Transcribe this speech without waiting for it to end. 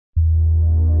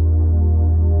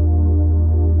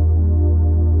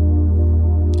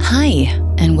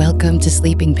welcome to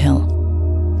Sleeping Pill.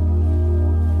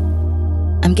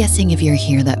 I'm guessing if you're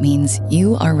here, that means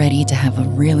you are ready to have a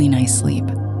really nice sleep.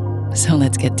 So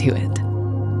let's get to it.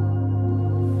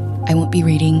 I won't be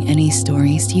reading any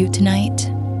stories to you tonight.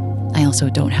 I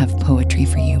also don't have poetry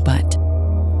for you, but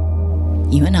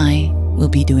you and I will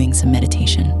be doing some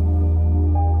meditation.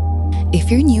 If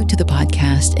you're new to the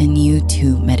podcast and new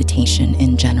to meditation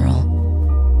in general,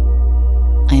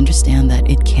 I understand that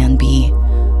it can be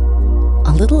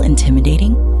a little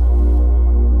intimidating.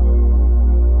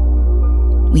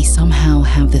 We somehow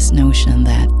have this notion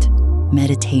that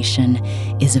meditation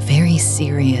is a very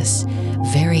serious,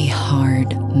 very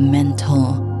hard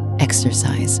mental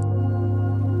exercise.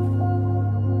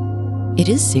 It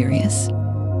is serious.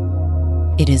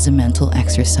 It is a mental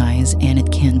exercise and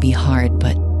it can be hard,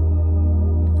 but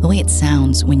the way it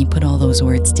sounds when you put all those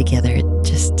words together, it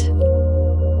just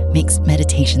makes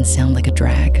meditation sound like a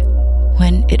drag,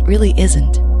 when it really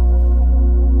isn't.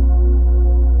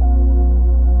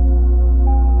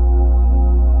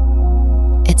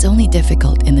 It's only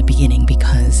difficult in the beginning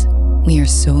because we are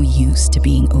so used to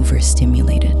being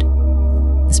overstimulated,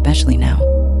 especially now.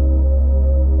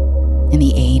 In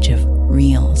the age of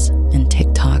Reels and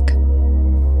TikTok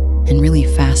and really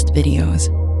fast videos.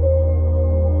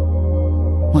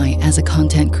 Why, as a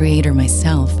content creator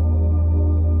myself,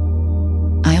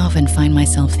 I often find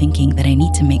myself thinking that I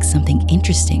need to make something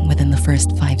interesting within the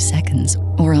first 5 seconds,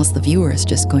 or else the viewer is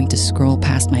just going to scroll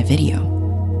past my video.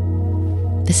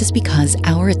 This is because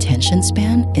our attention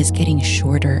span is getting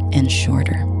shorter and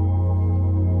shorter.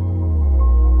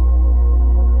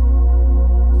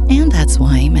 And that's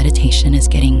why meditation is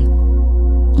getting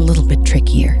a little bit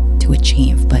trickier to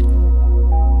achieve, but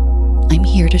I'm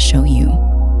here to show you.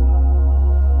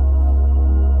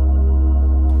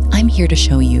 I'm here to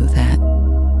show you that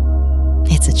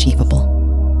it's achievable.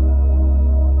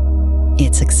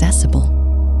 It's accessible.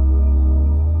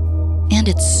 And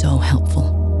it's so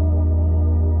helpful.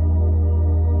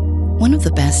 One of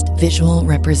the best visual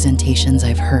representations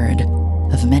I've heard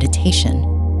of meditation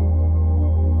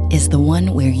is the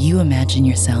one where you imagine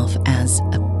yourself as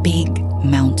a big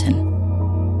mountain.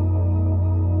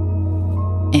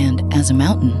 And as a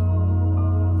mountain,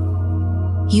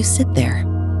 you sit there,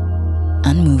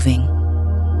 unmoving,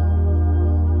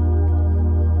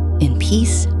 in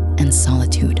peace and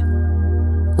solitude,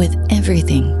 with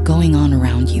everything going on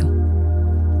around you.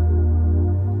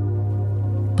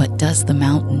 But does the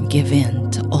mountain give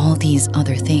in to all these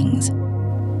other things?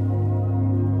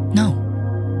 No.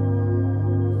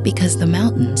 Because the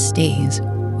mountain stays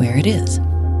where it is.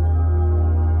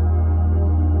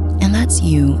 And that's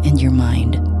you and your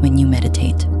mind when you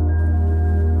meditate.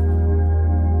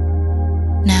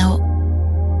 Now,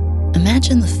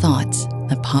 imagine the thoughts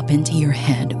that pop into your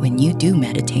head when you do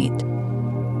meditate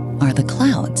are the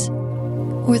clouds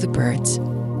or the birds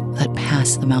that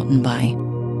pass the mountain by.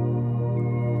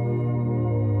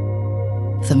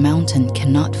 The mountain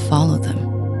cannot follow them.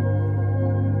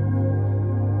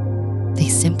 They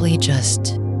simply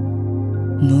just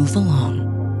move along.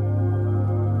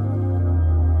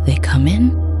 They come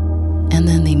in and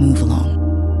then they move along.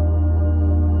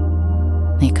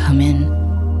 They come in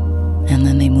and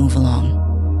then they move along.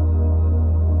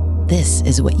 This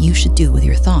is what you should do with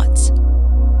your thoughts.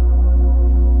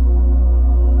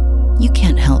 You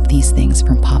can't help these things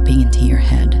from popping into your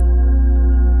head.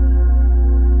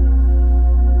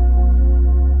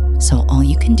 So all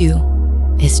you can do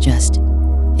is just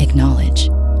acknowledge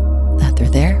that they're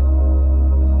there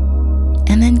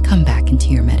and then come back into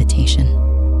your meditation.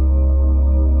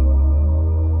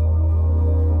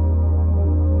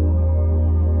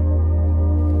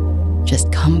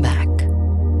 Just come back.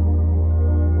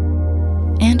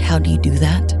 And how do you do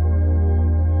that?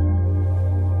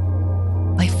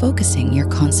 By focusing your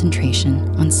concentration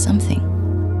on something.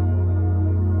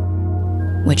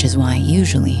 Which is why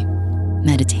usually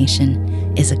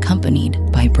meditation is accompanied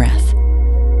by breath.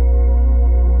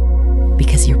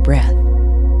 Because your breath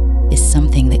is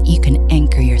something that you can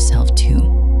anchor yourself to.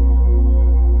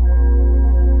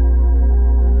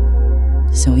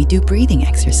 So we do breathing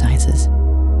exercises.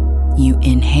 You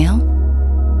inhale,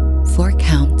 4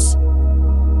 counts,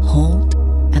 hold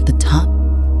at the top,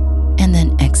 and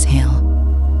then exhale,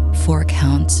 4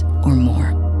 counts or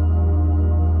more.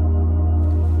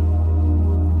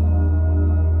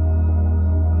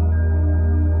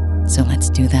 So let's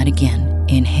do that again.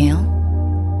 Inhale,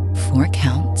 4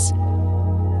 counts.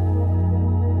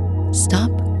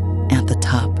 Stop at the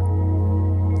top.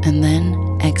 And then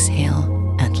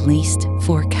exhale at least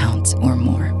 4 counts or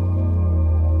more.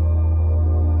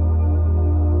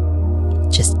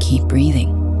 Just keep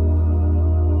breathing.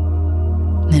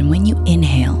 then when you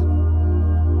inhale,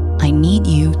 I need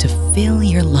you to fill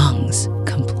your lungs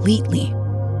completely,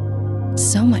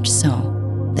 so much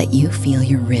so that you feel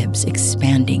your ribs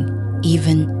expanding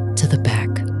even to the back.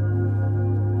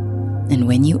 And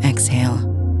when you exhale,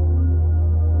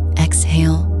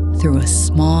 exhale through a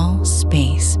small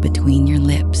space between your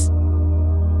lips,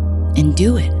 and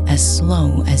do it as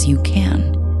slow as you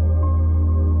can.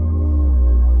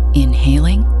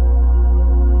 Inhaling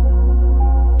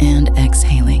and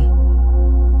exhaling.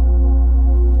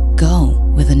 Go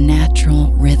with a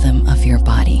natural rhythm of your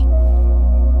body.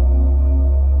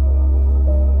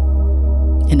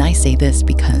 And I say this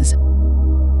because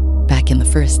back in the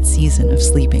first season of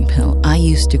Sleeping Pill, I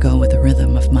used to go with a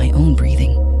rhythm of my own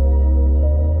breathing,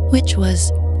 which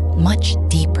was much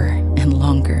deeper and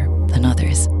longer than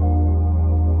others.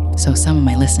 So some of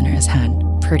my listeners had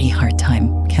a pretty hard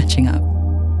time catching up.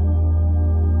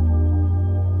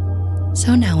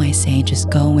 So now I say just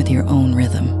go with your own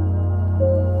rhythm.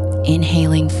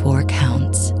 Inhaling 4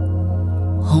 counts,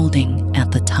 holding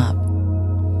at the top,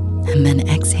 and then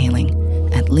exhaling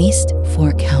at least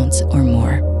 4 counts or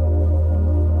more.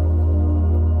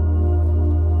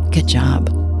 Good job.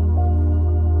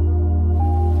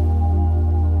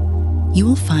 You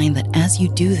will find that as you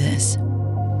do this,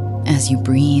 as you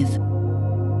breathe,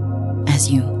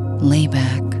 as you lay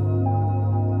back,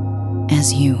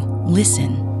 as you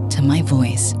listen to my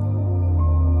voice,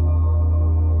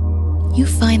 you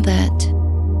find that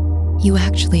you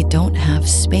actually don't have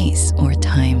space or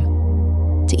time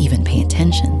to even pay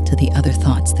attention to the other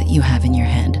thoughts that you have in your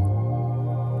head.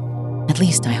 At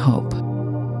least I hope.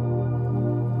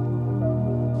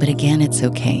 But again, it's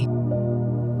okay.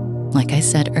 Like I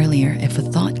said earlier, if a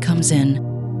thought comes in,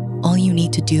 all you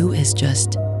need to do is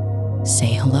just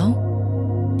say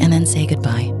hello, and then say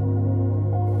goodbye,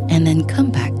 and then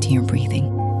come back to your breathing,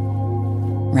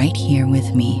 right here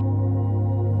with me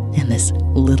in this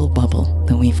little bubble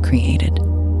that we've created.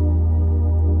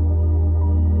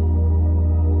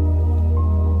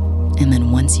 And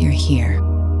then once you're here,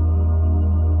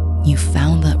 you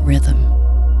found that rhythm,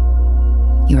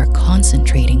 you are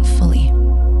concentrating fully.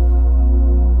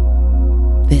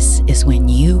 This is when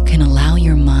you can allow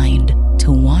your mind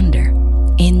to wander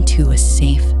into a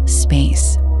safe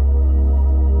space,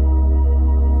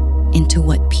 into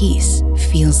what peace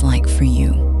feels like for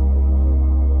you,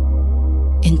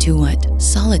 into what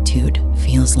solitude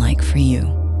feels like for you.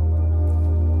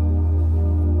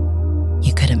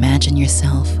 You could imagine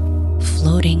yourself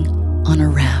floating on a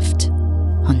raft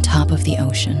on top of the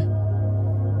ocean,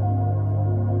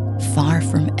 far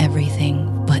from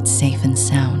everything but safe and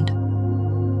sound.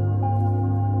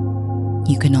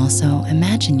 You can also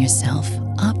imagine yourself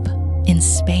up in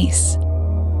space,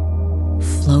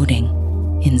 floating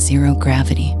in zero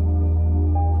gravity,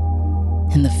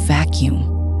 in the vacuum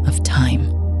of time.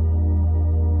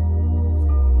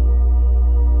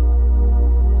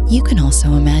 You can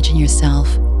also imagine yourself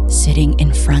sitting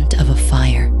in front of a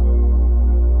fire,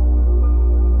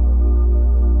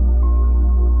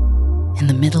 in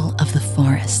the middle of the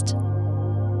forest,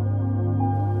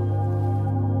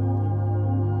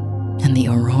 and the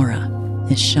aurora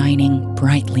is shining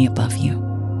brightly above you.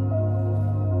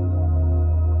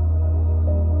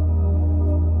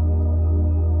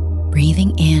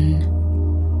 Breathing in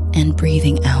and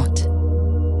breathing out.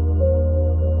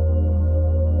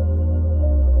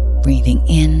 Breathing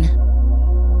in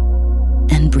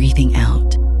and breathing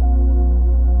out.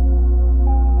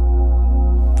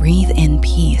 Breathe in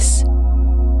peace.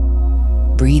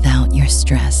 Breathe out your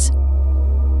stress.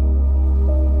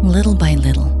 Little by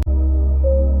little,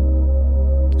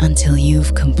 until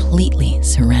you've completely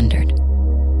surrendered.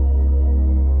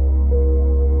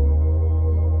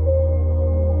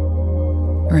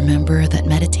 Remember that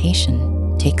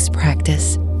meditation takes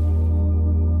practice.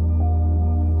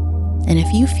 And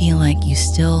if you feel like you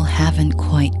still haven't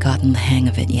quite gotten the hang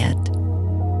of it yet,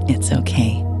 it's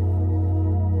okay.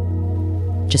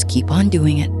 Just keep on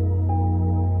doing it.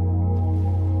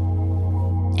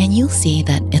 And you'll see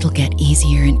that it'll get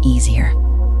easier and easier.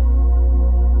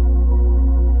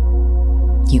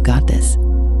 You got this.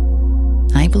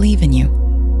 I believe in you.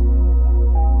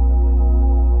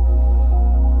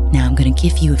 Now I'm going to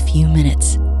give you a few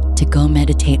minutes to go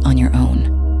meditate on your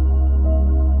own.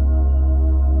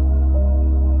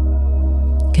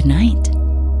 Good night.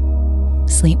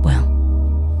 Sleep well.